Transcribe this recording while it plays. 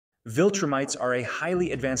Viltrumites are a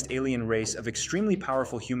highly advanced alien race of extremely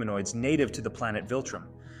powerful humanoids native to the planet Viltrum.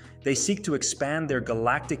 They seek to expand their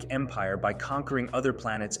galactic empire by conquering other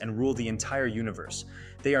planets and rule the entire universe.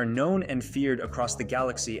 They are known and feared across the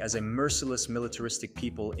galaxy as a merciless militaristic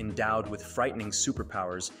people endowed with frightening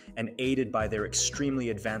superpowers and aided by their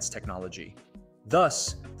extremely advanced technology.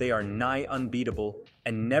 Thus, they are nigh unbeatable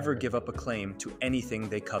and never give up a claim to anything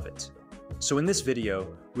they covet. So in this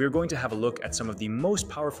video, we are going to have a look at some of the most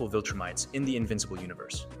powerful Viltrumites in the Invincible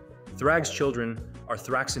universe. Thragg's children are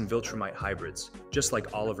Thraxan Viltrumite hybrids, just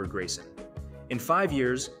like Oliver Grayson. In 5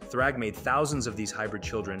 years, Thragg made thousands of these hybrid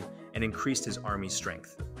children and increased his army's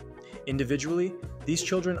strength. Individually, these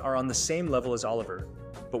children are on the same level as Oliver,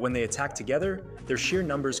 but when they attack together, their sheer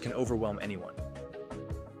numbers can overwhelm anyone.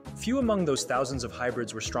 Few among those thousands of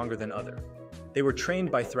hybrids were stronger than other. They were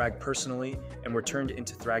trained by Thragg personally and were turned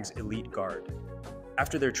into Thragg's elite guard.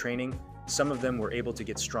 After their training, some of them were able to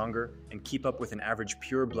get stronger and keep up with an average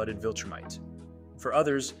pure-blooded Viltrumite. For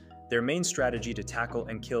others, their main strategy to tackle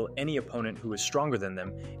and kill any opponent who is stronger than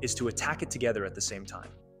them is to attack it together at the same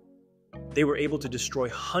time. They were able to destroy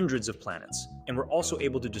hundreds of planets, and were also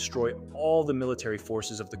able to destroy all the military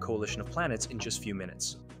forces of the coalition of planets in just few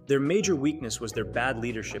minutes. Their major weakness was their bad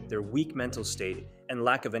leadership, their weak mental state, and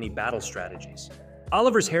lack of any battle strategies.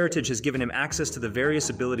 Oliver's heritage has given him access to the various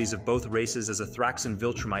abilities of both races as a Thraxan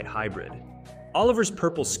Viltrumite hybrid. Oliver's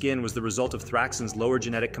purple skin was the result of Thraxan's lower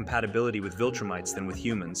genetic compatibility with Viltrumites than with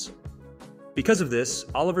humans. Because of this,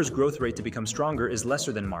 Oliver's growth rate to become stronger is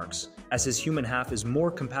lesser than Mark's, as his human half is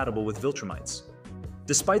more compatible with Viltrumites.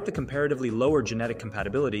 Despite the comparatively lower genetic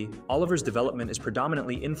compatibility, Oliver's development is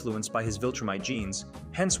predominantly influenced by his Viltrumite genes,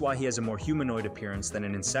 hence why he has a more humanoid appearance than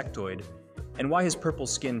an insectoid, and why his purple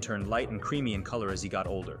skin turned light and creamy in color as he got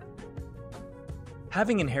older.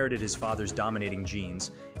 Having inherited his father's dominating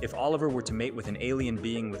genes, if Oliver were to mate with an alien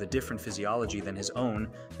being with a different physiology than his own,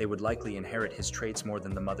 they would likely inherit his traits more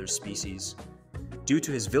than the mother's species. Due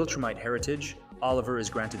to his Viltrumite heritage, Oliver is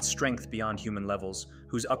granted strength beyond human levels,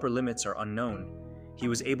 whose upper limits are unknown. He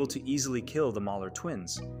was able to easily kill the Mauler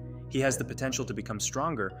twins. He has the potential to become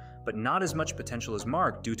stronger, but not as much potential as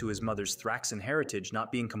Mark due to his mother's Thraxan heritage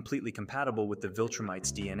not being completely compatible with the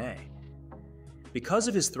Viltrumite's DNA. Because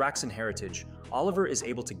of his Thraxan heritage, Oliver is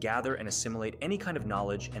able to gather and assimilate any kind of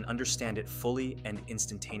knowledge and understand it fully and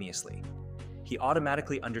instantaneously. He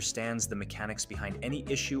automatically understands the mechanics behind any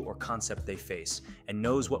issue or concept they face and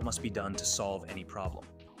knows what must be done to solve any problem.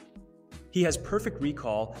 He has perfect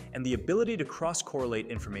recall and the ability to cross-correlate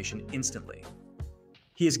information instantly.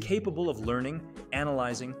 He is capable of learning,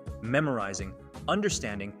 analyzing, memorizing,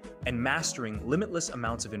 understanding, and mastering limitless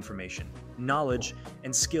amounts of information, knowledge,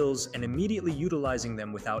 and skills and immediately utilizing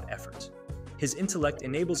them without effort. His intellect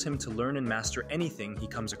enables him to learn and master anything he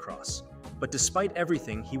comes across. But despite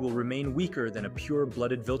everything, he will remain weaker than a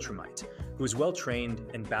pure-blooded Viltrumite, who is well-trained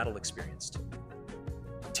and battle-experienced.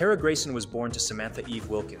 Tara Grayson was born to Samantha Eve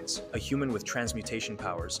Wilkins, a human with transmutation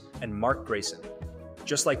powers, and Mark Grayson.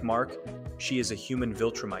 Just like Mark, she is a human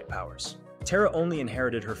Viltrumite powers. Tara only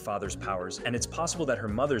inherited her father's powers, and it's possible that her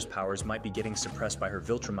mother's powers might be getting suppressed by her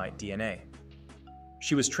Viltrumite DNA.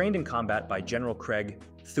 She was trained in combat by General Craig,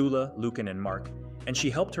 Thula, Lucan, and Mark, and she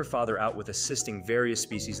helped her father out with assisting various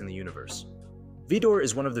species in the universe. Vidor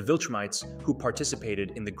is one of the Viltrumites who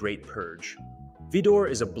participated in the Great Purge. Vidor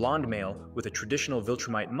is a blonde male with a traditional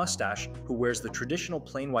Viltrumite mustache who wears the traditional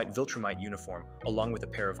plain white Viltrumite uniform along with a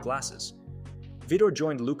pair of glasses. Vidor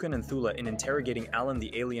joined Lucan and Thula in interrogating Alan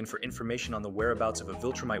the alien for information on the whereabouts of a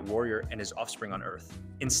Viltrumite warrior and his offspring on Earth.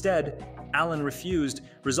 Instead, Alan refused,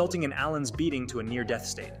 resulting in Alan's beating to a near-death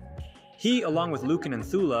state. He, along with Lucan and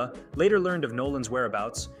Thula, later learned of Nolan's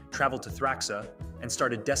whereabouts, traveled to Thraxa, and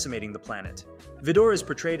started decimating the planet. Vidor is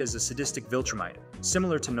portrayed as a sadistic Viltrumite,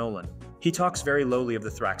 similar to Nolan. He talks very lowly of the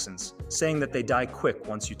Thraxans, saying that they die quick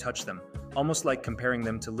once you touch them, almost like comparing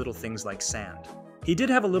them to little things like sand. He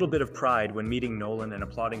did have a little bit of pride when meeting Nolan and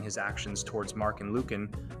applauding his actions towards Mark and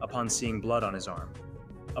Lucan upon seeing blood on his arm.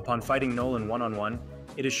 Upon fighting Nolan one-on-one,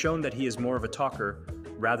 it is shown that he is more of a talker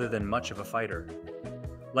rather than much of a fighter.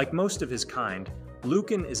 Like most of his kind,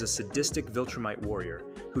 Lucan is a sadistic Viltrumite warrior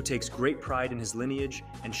who takes great pride in his lineage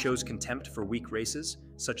and shows contempt for weak races,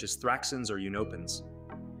 such as Thraxans or Unopans.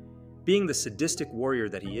 Being the sadistic warrior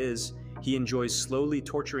that he is, he enjoys slowly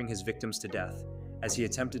torturing his victims to death, as he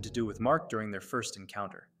attempted to do with Mark during their first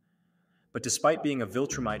encounter. But despite being a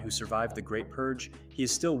Viltrumite who survived the Great Purge, he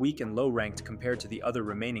is still weak and low-ranked compared to the other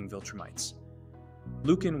remaining Viltrumites.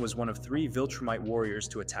 Lucan was one of 3 Viltrumite warriors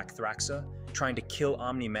to attack Thraxa, trying to kill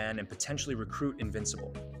Omni-Man and potentially recruit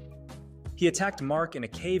Invincible. He attacked Mark in a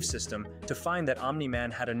cave system to find that Omni-Man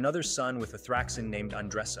had another son with a Thraxan named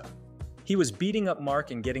Andressa. He was beating up Mark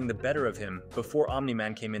and getting the better of him before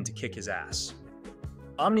Omni-Man came in to kick his ass.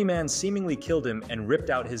 Omni-Man seemingly killed him and ripped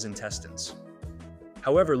out his intestines.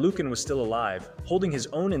 However, Lucan was still alive. Holding his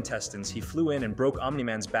own intestines, he flew in and broke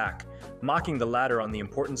Omni-Man's back, mocking the latter on the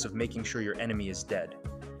importance of making sure your enemy is dead.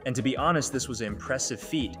 And to be honest, this was an impressive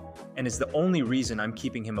feat, and is the only reason I'm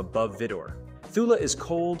keeping him above Vidor. Thula is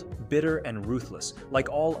cold, bitter, and ruthless, like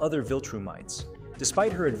all other Viltrumites.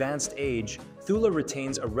 Despite her advanced age, Thula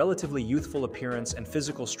retains a relatively youthful appearance and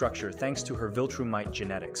physical structure thanks to her Viltrumite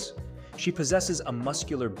genetics. She possesses a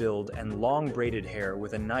muscular build and long braided hair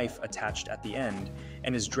with a knife attached at the end,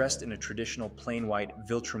 and is dressed in a traditional plain white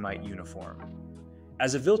Viltrumite uniform.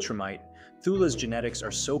 As a Viltrumite, Thula's genetics are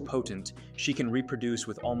so potent she can reproduce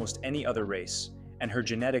with almost any other race, and her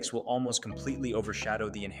genetics will almost completely overshadow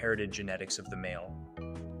the inherited genetics of the male.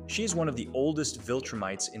 She is one of the oldest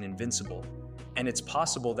Viltrumites in Invincible, and it's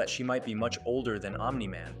possible that she might be much older than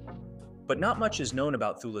Omni-Man. But not much is known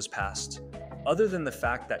about Thula's past, other than the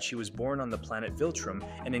fact that she was born on the planet Viltrum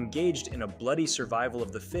and engaged in a bloody survival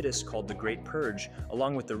of the fittest called the Great Purge,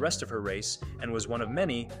 along with the rest of her race, and was one of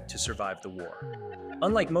many to survive the war.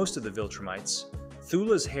 Unlike most of the Viltrumites,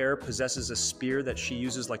 Thula's hair possesses a spear that she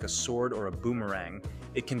uses like a sword or a boomerang.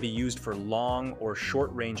 It can be used for long or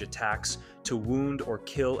short-range attacks to wound or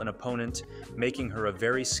kill an opponent, making her a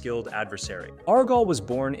very skilled adversary. Argal was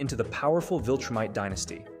born into the powerful Viltrumite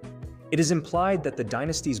dynasty. It is implied that the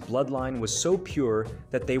dynasty's bloodline was so pure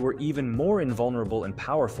that they were even more invulnerable and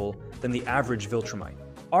powerful than the average Viltrumite.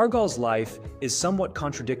 Argal's life is somewhat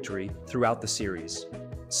contradictory throughout the series.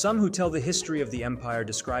 Some who tell the history of the Empire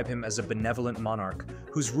describe him as a benevolent monarch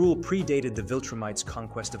whose rule predated the Viltrumites'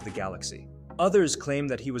 conquest of the galaxy. Others claim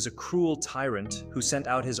that he was a cruel tyrant who sent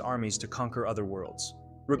out his armies to conquer other worlds.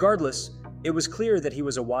 Regardless, it was clear that he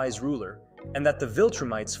was a wise ruler, and that the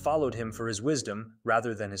Viltrumites followed him for his wisdom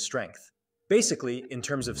rather than his strength. Basically, in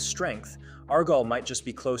terms of strength, Argal might just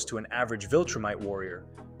be close to an average Viltrumite warrior,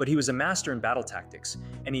 but he was a master in battle tactics,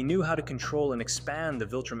 and he knew how to control and expand the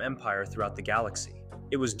Viltrum Empire throughout the galaxy.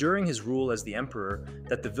 It was during his rule as the Emperor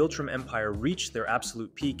that the Viltrum Empire reached their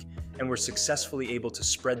absolute peak and were successfully able to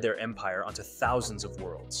spread their empire onto thousands of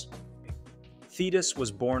worlds. Thetis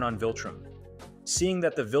was born on Viltrum. Seeing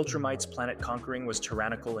that the Viltrumites' planet conquering was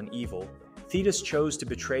tyrannical and evil, Thetis chose to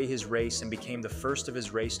betray his race and became the first of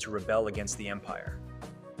his race to rebel against the Empire.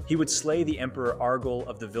 He would slay the Emperor Argal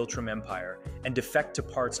of the Viltrum Empire and defect to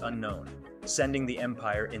parts unknown, sending the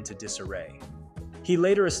Empire into disarray. He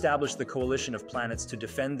later established the coalition of planets to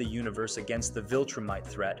defend the universe against the Viltrumite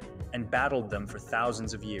threat and battled them for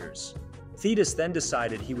thousands of years. Thetis then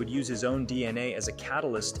decided he would use his own DNA as a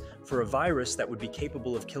catalyst for a virus that would be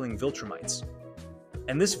capable of killing Viltrumites.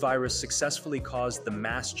 And this virus successfully caused the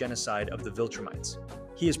mass genocide of the Viltrumites.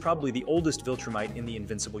 He is probably the oldest Viltrumite in the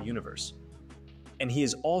Invincible universe. And he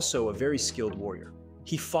is also a very skilled warrior.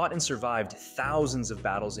 He fought and survived thousands of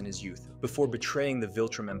battles in his youth before betraying the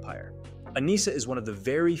Viltrum Empire. Anissa is one of the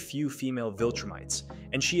very few female Viltrumites,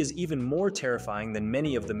 and she is even more terrifying than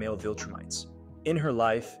many of the male Viltrumites. In her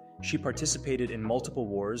life, she participated in multiple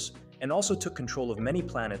wars and also took control of many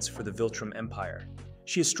planets for the Viltrum Empire.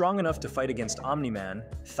 She is strong enough to fight against Omni-Man,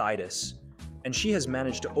 Thetis, and she has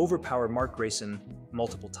managed to overpower Mark Grayson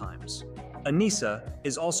multiple times. Anissa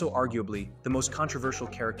is also arguably the most controversial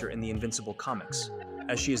character in the Invincible comics,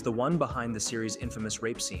 as she is the one behind the series' infamous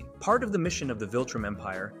rape scene. Part of the mission of the Viltrum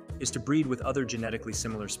Empire is to breed with other genetically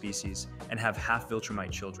similar species and have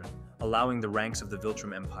half-Viltrumite children, allowing the ranks of the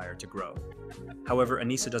Viltrum Empire to grow. However,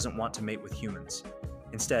 Anissa doesn't want to mate with humans.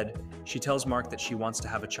 Instead, she tells Mark that she wants to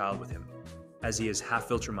have a child with him, as he is half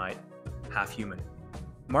Viltrumite, half human.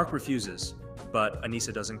 Mark refuses, but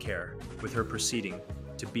Anissa doesn't care, with her proceeding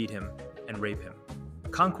to beat him and rape him.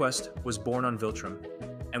 Conquest was born on Viltrum,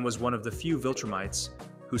 and was one of the few Viltrumites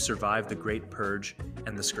who survived the Great Purge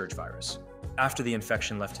and the Scourge virus. After the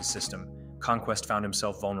infection left his system, Conquest found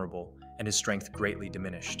himself vulnerable, and his strength greatly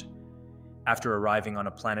diminished. After arriving on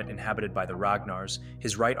a planet inhabited by the Ragnars,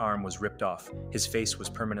 his right arm was ripped off, his face was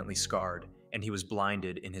permanently scarred, and he was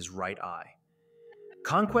blinded in his right eye.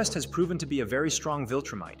 Conquest has proven to be a very strong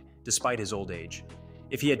Viltrumite, despite his old age.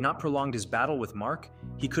 If he had not prolonged his battle with Mark,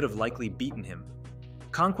 he could have likely beaten him.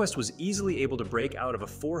 Conquest was easily able to break out of a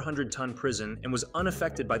 400-ton prison and was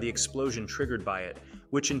unaffected by the explosion triggered by it,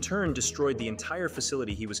 which in turn destroyed the entire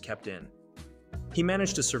facility he was kept in. He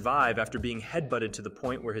managed to survive after being headbutted to the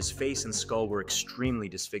point where his face and skull were extremely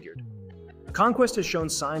disfigured. Conquest has shown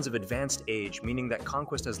signs of advanced age, meaning that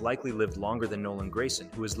Conquest has likely lived longer than Nolan Grayson,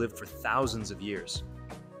 who has lived for thousands of years.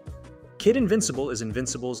 Kid Invincible is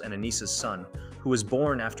Invincible's and Anissa's son, who was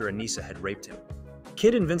born after Anissa had raped him.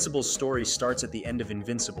 Kid Invincible's story starts at the end of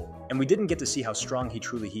Invincible, and we didn't get to see how strong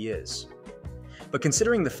he is. But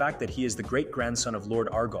considering the fact that he is the great-grandson of Lord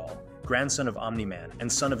Argal, grandson of Omni-Man,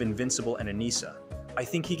 and son of Invincible and Anissa, I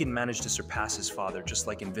think he can manage to surpass his father just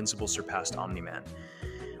like Invincible surpassed Omni-Man.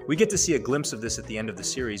 We get to see a glimpse of this at the end of the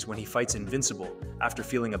series when he fights Invincible after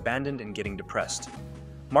feeling abandoned and getting depressed.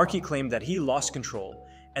 Marky claimed that he lost control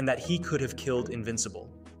and that he could have killed Invincible.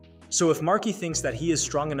 So if Marky thinks that he is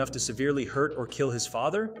strong enough to severely hurt or kill his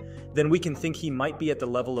father, then we can think he might be at the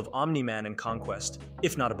level of Omni-Man and Conquest,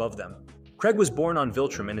 if not above them. Craig was born on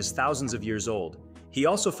Viltrum and is thousands of years old. He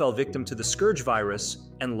also fell victim to the Scourge virus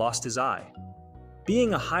and lost his eye.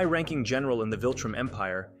 Being a high-ranking general in the Viltrum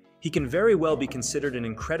Empire, he can very well be considered an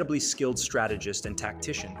incredibly skilled strategist and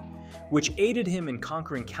tactician, which aided him in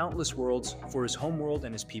conquering countless worlds for his homeworld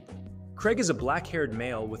and his people. Craig is a black-haired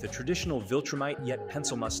male with a traditional Viltrumite yet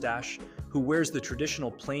pencil mustache who wears the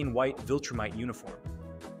traditional plain white Viltrumite uniform,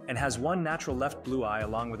 and has one natural left blue eye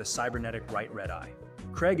along with a cybernetic right red eye.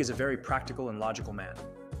 Craig is a very practical and logical man.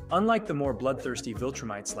 Unlike the more bloodthirsty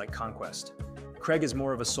Viltrumites like Conquest, Craig is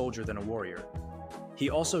more of a soldier than a warrior.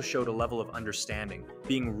 He also showed a level of understanding,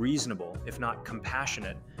 being reasonable, if not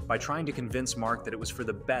compassionate, by trying to convince Mark that it was for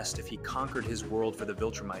the best if he conquered his world for the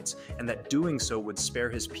Viltrumites, and that doing so would spare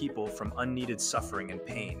his people from unneeded suffering and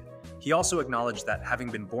pain. He also acknowledged that, having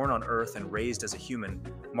been born on Earth and raised as a human,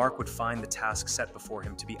 Mark would find the task set before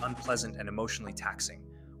him to be unpleasant and emotionally taxing,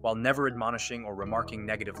 while never admonishing or remarking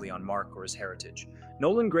negatively on Mark or his heritage.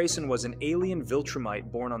 Nolan Grayson was an alien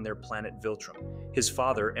Viltrumite born on their planet Viltrum. His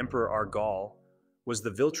father, Emperor Argal, was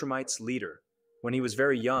the Viltrumites' leader. When he was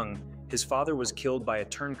very young, his father was killed by a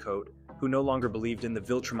turncoat who no longer believed in the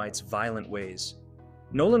Viltrumites' violent ways.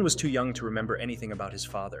 Nolan was too young to remember anything about his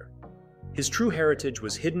father. His true heritage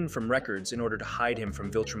was hidden from records in order to hide him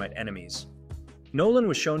from Viltrumite enemies. Nolan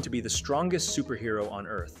was shown to be the strongest superhero on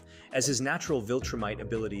Earth, as his natural Viltrumite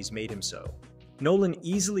abilities made him so. Nolan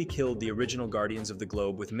easily killed the original Guardians of the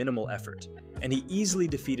Globe with minimal effort, and he easily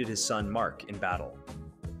defeated his son Mark in battle.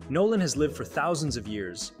 Nolan has lived for thousands of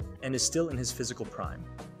years and is still in his physical prime.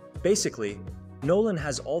 Basically, Nolan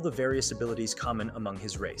has all the various abilities common among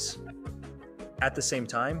his race. At the same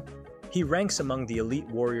time, he ranks among the elite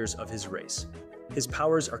warriors of his race. His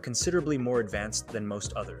powers are considerably more advanced than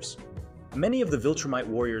most others. Many of the Viltrumite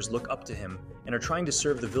warriors look up to him and are trying to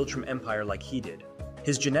serve the Viltrum Empire like he did.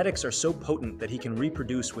 His genetics are so potent that he can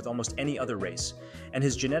reproduce with almost any other race, and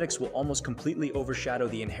his genetics will almost completely overshadow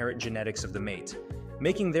the inherent genetics of the mate,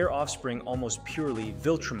 making their offspring almost purely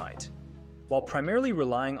Viltrumite. While primarily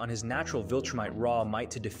relying on his natural Viltrumite raw might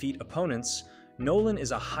to defeat opponents, Nolan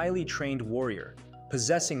is a highly trained warrior,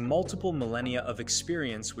 possessing multiple millennia of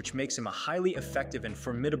experience, which makes him a highly effective and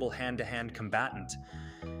formidable hand-to-hand combatant.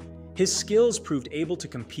 His skills proved able to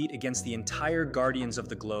compete against the entire Guardians of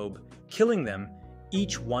the Globe, killing them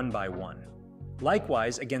each one by one.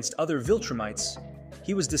 Likewise, against other Viltrumites,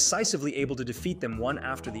 he was decisively able to defeat them one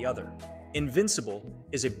after the other. Invincible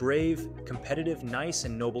is a brave, competitive, nice,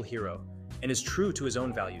 and noble hero, and is true to his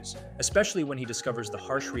own values, especially when he discovers the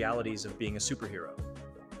harsh realities of being a superhero.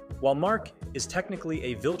 While Mark is technically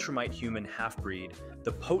a Viltrumite human half-breed,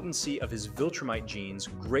 the potency of his Viltrumite genes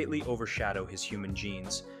greatly overshadow his human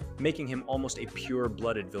genes, making him almost a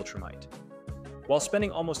pure-blooded Viltrumite. While spending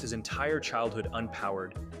almost his entire childhood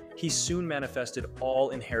unpowered, he soon manifested all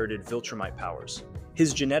inherited Viltrumite powers.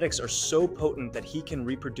 His genetics are so potent that he can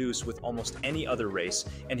reproduce with almost any other race,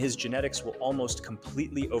 and his genetics will almost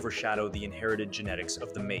completely overshadow the inherited genetics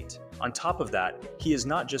of the mate. On top of that, he is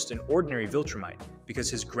not just an ordinary Viltrumite, because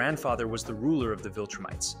his grandfather was the ruler of the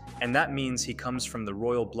Viltrumites, and that means he comes from the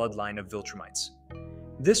royal bloodline of Viltrumites.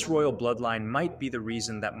 This royal bloodline might be the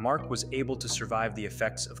reason that Mark was able to survive the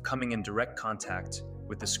effects of coming in direct contact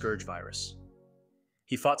with the Scourge virus.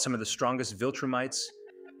 He fought some of the strongest Viltrumites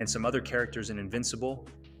and some other characters in Invincible,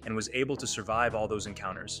 and was able to survive all those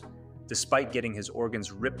encounters, despite getting his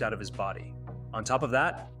organs ripped out of his body. On top of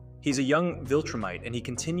that, he's a young Viltrumite, and he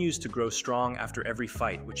continues to grow strong after every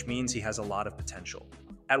fight, which means he has a lot of potential.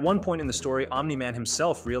 At one point in the story, Omni-Man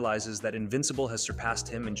himself realizes that Invincible has surpassed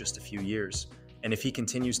him in just a few years, and if he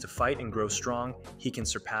continues to fight and grow strong, he can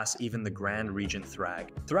surpass even the Grand Regent Thragg.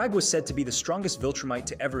 Thragg was said to be the strongest Viltrumite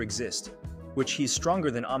to ever exist, which he's stronger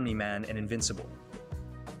than Omni-Man and Invincible.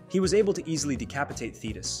 He was able to easily decapitate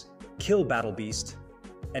Thetis, kill Battle Beast,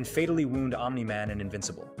 and fatally wound Omni-Man and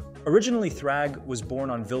Invincible. Originally, Thragg was born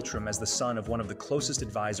on Viltrum as the son of one of the closest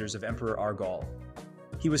advisors of Emperor Argal.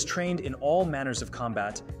 He was trained in all manners of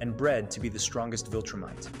combat and bred to be the strongest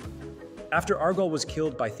Viltrumite. After Argal was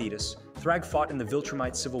killed by Thetis, Thragg fought in the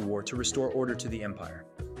Viltrumite civil war to restore order to the Empire.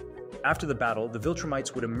 After the battle, the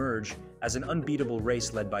Viltrumites would emerge as an unbeatable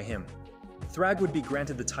race led by him. Thragg would be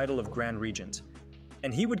granted the title of Grand Regent,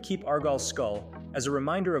 and he would keep Argyll's skull as a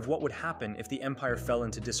reminder of what would happen if the Empire fell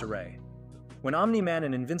into disarray. When Omni-Man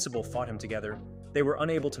and Invincible fought him together, they were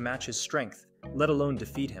unable to match his strength, let alone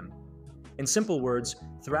defeat him. In simple words,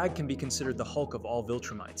 Thragg can be considered the Hulk of all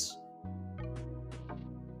Viltrumites.